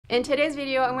In today's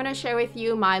video, I'm going to share with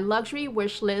you my luxury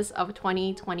wish list of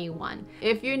 2021.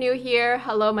 If you're new here,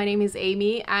 hello, my name is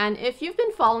Amy, and if you've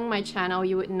been following my channel,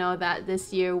 you would know that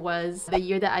this year was the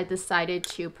year that I decided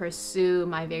to pursue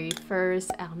my very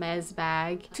first Hermès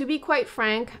bag. To be quite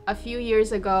frank, a few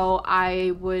years ago,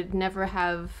 I would never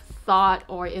have thought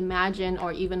or imagined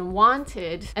or even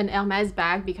wanted an Hermès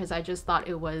bag because I just thought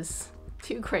it was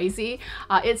too crazy.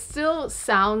 It still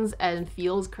sounds and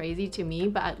feels crazy to me,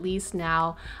 but at least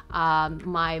now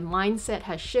my mindset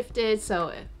has shifted.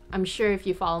 So I'm sure if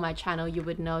you follow my channel, you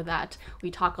would know that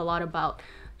we talk a lot about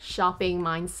shopping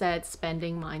mindset,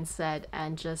 spending mindset,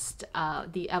 and just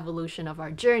the evolution of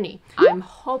our journey. I'm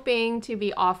hoping to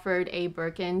be offered a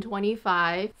Birkin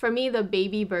 25. For me, the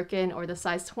baby Birkin or the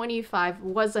size 25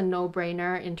 was a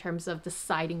no-brainer in terms of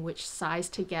deciding which size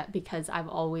to get, because I've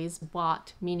always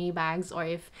bought mini bags, or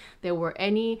if there were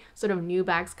any sort of new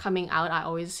bags coming out, I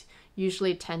always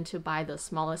usually tend to buy the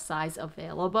smallest size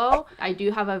available. I do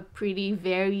have a pretty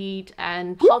varied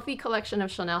and healthy collection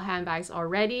of Chanel handbags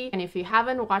already, and if you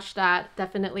haven't watched that,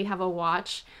 definitely have a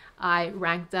watch. I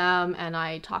ranked them and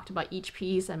I talked about each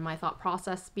piece and my thought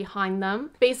process behind them.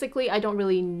 Basically, I don't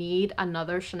really need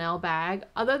another Chanel bag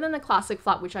other than the classic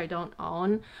flap, which I don't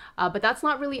own, but that's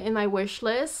not really in my wish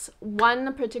list.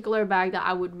 One particular bag that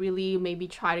I would really maybe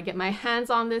try to get my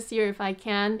hands on this year if I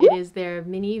can, it is their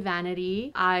mini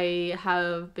vanity. I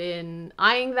have been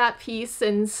eyeing that piece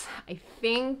since I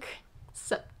think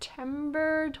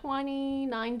September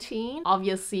 2019.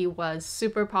 Obviously was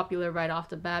super popular right off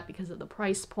the bat because of the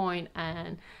price point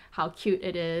and how cute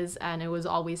it is, and it was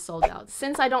always sold out.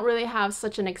 Since I don't really have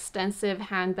such an extensive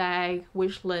handbag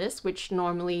wish list, which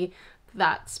normally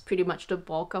that's pretty much the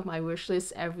bulk of my wish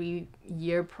list every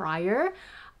year prior,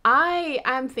 I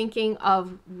am thinking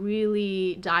of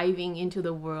really diving into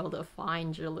the world of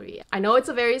fine jewelry. I know it's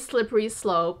a very slippery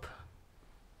slope.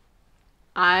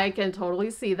 I can totally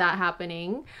see that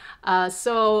happening.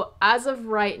 So as of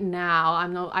right now,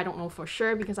 I don't know for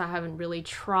sure because I haven't really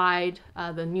tried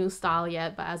the new style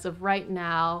yet, but as of right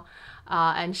now,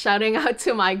 and shouting out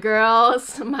to my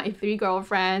girls, my 3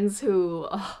 girlfriends who,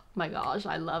 oh my gosh,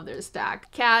 I love their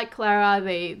stack. Kat, Clara,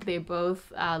 they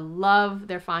both love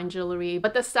their fine jewelry,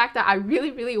 but the stack that I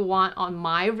really want on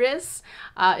my wrist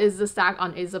is the stack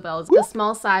on Isabel's. The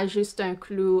small size Juste un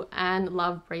Clou and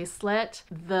Love bracelet.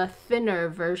 The thinner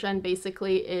version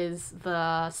basically is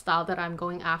the style that I'm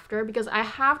going after because I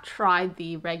have tried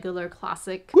the regular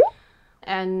classic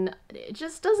and it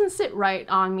just doesn't sit right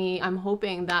on me. I'm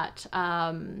hoping that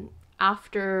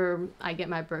after I get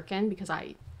my Birkin, because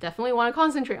I definitely want to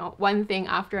concentrate on one thing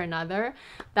after another,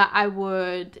 that I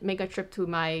would make a trip to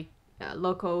my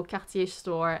local Cartier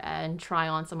store and try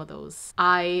on some of those.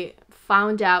 I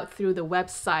found out through the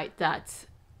website that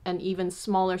an even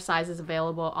smaller size is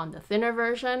available on the thinner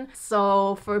version.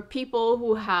 So for people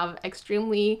who have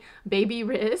extremely baby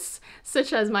wrists,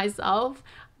 such as myself,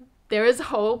 there is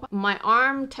hope. My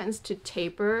arm tends to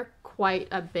taper quite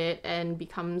a bit and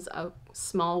becomes a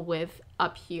small width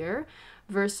up here,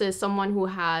 versus someone who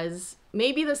has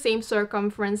maybe the same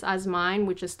circumference as mine,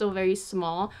 which is still very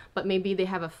small, but maybe they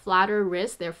have a flatter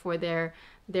wrist, therefore their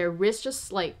wrist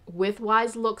just like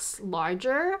width-wise looks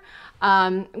larger,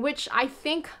 which I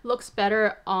think looks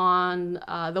better on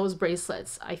those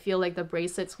bracelets. I feel like the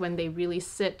bracelets, when they really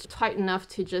sit tight enough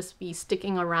to just be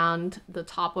sticking around the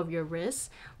top of your wrist,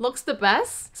 looks the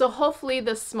best. So hopefully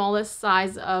the smallest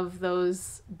size of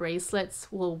those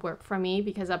bracelets will work for me,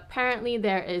 because apparently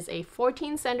there is a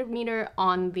 14 centimeter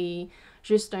on the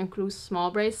Juste un Clou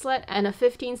small bracelet and a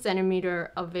 15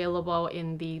 centimeter available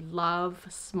in the Love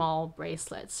small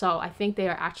bracelet. So I think they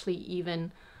are actually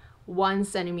even 1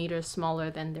 centimeter smaller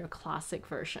than their classic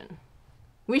version.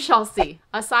 We shall see.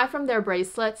 Aside from their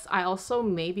bracelets, I also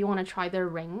maybe want to try their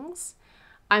rings.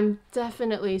 I'm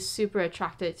definitely super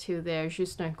attracted to their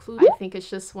Juste un Clou. I think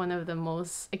it's just one of the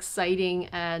most exciting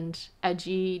and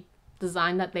edgy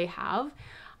design that they have.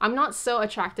 I'm not so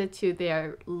attracted to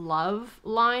their Love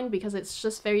line because it's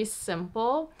just very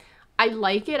simple. I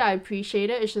like it, I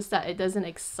appreciate it, it's just that it doesn't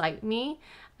excite me.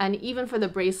 And even for the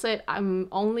bracelet, I'm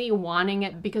only wanting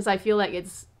it because I feel like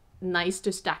it's nice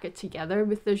to stack it together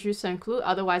with the Juste un Clou.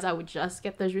 Otherwise, I would just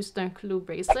get the Juste un Clou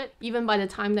bracelet. Even by the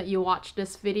time that you watch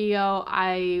this video,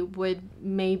 I would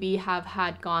maybe have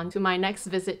had gone to my next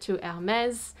visit to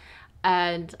Hermès,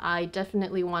 and I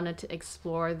definitely wanted to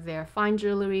explore their fine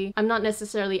jewelry. I'm not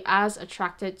necessarily as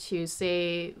attracted to,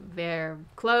 say, their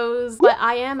clothes, but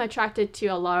I am attracted to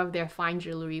a lot of their fine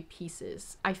jewelry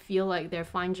pieces. I feel like their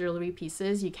fine jewelry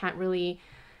pieces, you can't really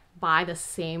buy the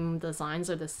same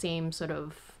designs or the same sort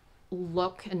of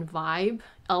look and vibe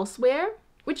elsewhere.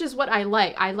 which is what I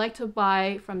like. I like to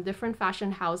buy from different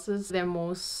fashion houses their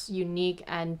most unique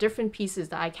and different pieces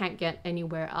that I can't get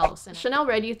anywhere else. And Chanel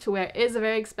ready-to-wear is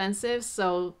very expensive,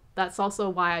 so that's also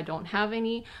why I don't have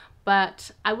any. But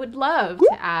I would love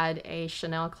to add a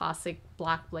Chanel classic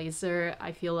black blazer.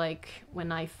 I feel like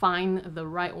when I find the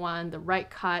right one, the right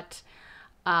cut,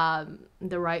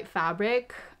 the right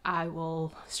fabric, I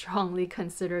will strongly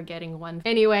consider getting one.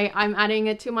 Anyway, I'm adding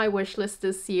it to my wish list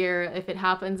this year. If it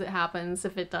happens, it happens.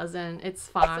 If it doesn't, it's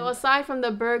fine. So aside from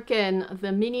the Birkin,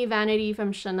 the mini vanity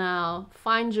from Chanel,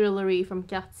 fine jewelry from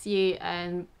Cartier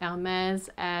and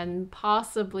Hermes, and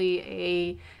possibly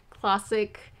a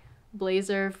classic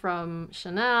blazer from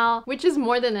Chanel, which is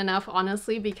more than enough,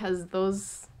 honestly, because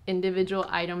those individual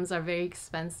items are very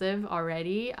expensive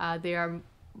already. They are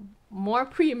more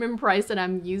premium price than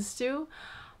I'm used to,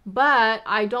 but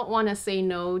I don't want to say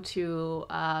no to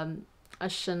a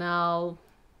Chanel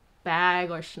bag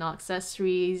or Chanel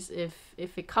accessories. If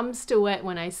it comes to it,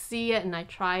 when I see it and I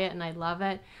try it and I love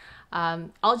it,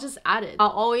 I'll just add it. I'll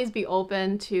always be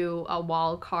open to a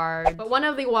Wildcard, but one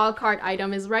of the Wildcard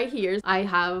item is right here. I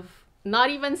have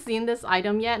not even seen this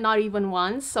item yet, not even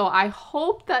once, so I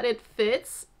hope that it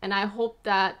fits and I hope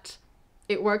that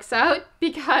it works out,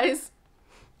 because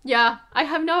yeah, I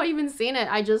have not even seen it.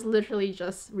 I just literally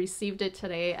just received it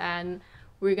today, and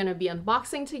we're gonna be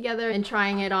unboxing together and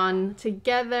trying it on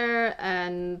together,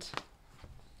 and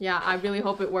yeah, I really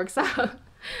hope it works out.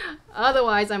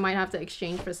 Otherwise, I might have to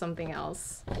exchange for something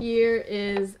else. Here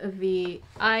is the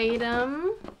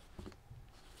item.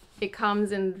 It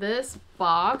comes in this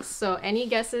box, so any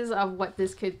guesses of what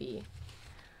this could be?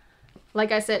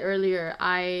 Like I said earlier,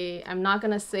 I am not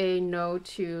gonna say no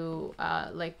to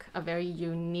like a very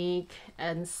unique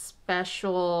and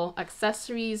special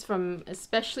accessories from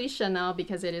especially Chanel,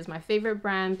 because it is my favorite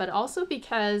brand, but also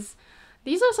because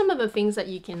these are some of the things that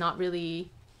you cannot really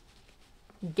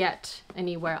get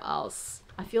anywhere else.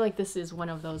 I feel like this is one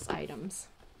of those items.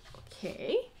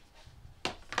 Okay,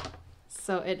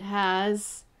 so it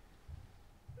has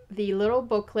the little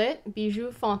booklet,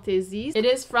 Bijou Fantaisie. It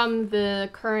is from the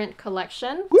current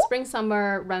collection, Spring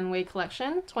Summer Runway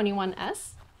Collection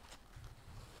 21S.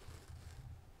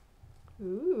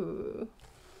 Ooh.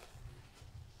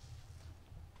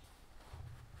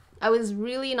 I was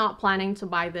really not planning to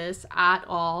buy this at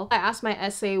all. I asked my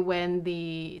essay when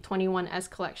the 21S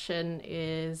collection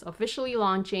is officially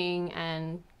launching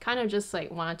and kind of just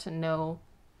like wanted to know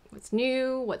what's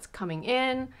new, what's coming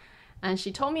in. And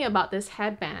she told me about this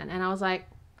headband and I was like,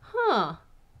 huh,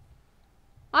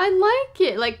 I like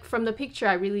it. Like from the picture,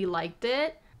 I really liked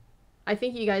it. I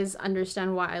think you guys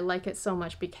understand why I like it so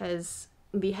much, because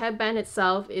the headband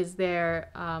itself is their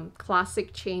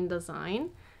classic chain design,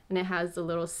 and it has the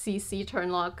little CC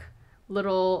Turnlock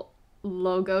little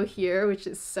logo here, which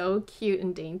is so cute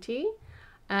and dainty.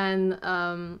 And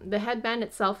the headband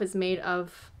itself is made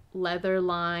of leather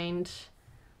lined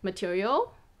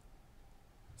material.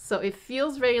 So it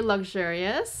feels very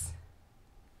luxurious,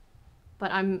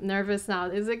 but I'm nervous now.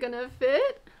 Is it gonna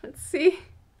fit? Let's see.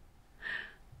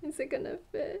 Is it gonna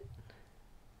fit?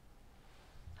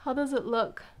 How does it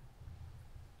look?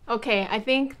 Okay, I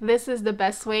think this is the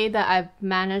best way that I've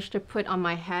managed to put on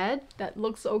my head. That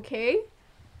looks okay.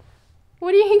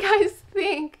 What do you guys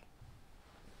think?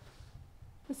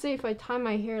 Let's see if I tie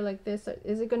my hair like this.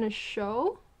 Is it gonna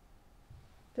show?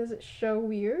 Does it show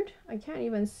weird? I can't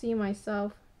even see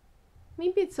myself.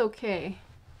 Maybe it's okay.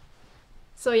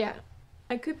 So yeah,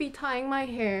 I could be tying my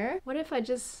hair. What if I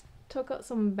just took out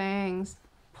some bangs,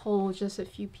 pull just a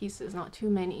few pieces, not too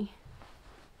many?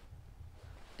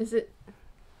 Is it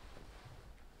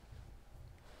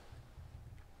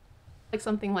like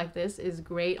something like this is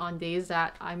great on days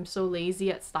that I'm so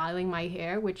lazy at styling my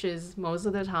hair, which is most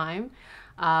of the time.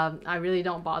 I really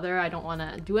don't bother. I don't want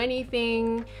to do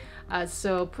anything.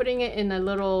 So putting it in a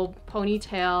little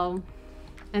ponytail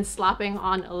and slapping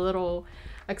on a little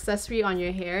accessory on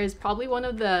your hair is probably one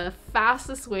of the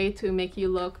fastest way to make you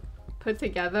look put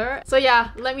together. So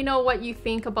yeah, let me know what you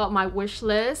think about my wish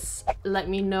list. Let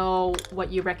me know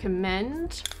what you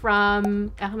recommend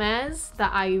from Hermes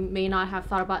that I may not have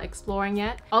thought about exploring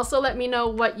yet. Also, let me know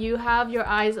what you have your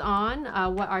eyes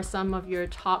on. What are some of your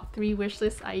top 3 wish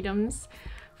list items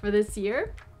for this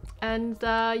year? And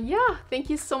yeah, thank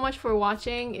you so much for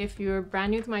watching. If you're brand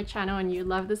new to my channel and you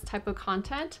love this type of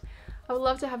content, I would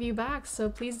love to have you back. So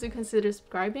please do consider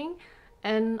subscribing,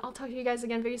 and I'll talk to you guys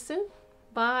again very soon.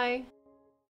 Bye!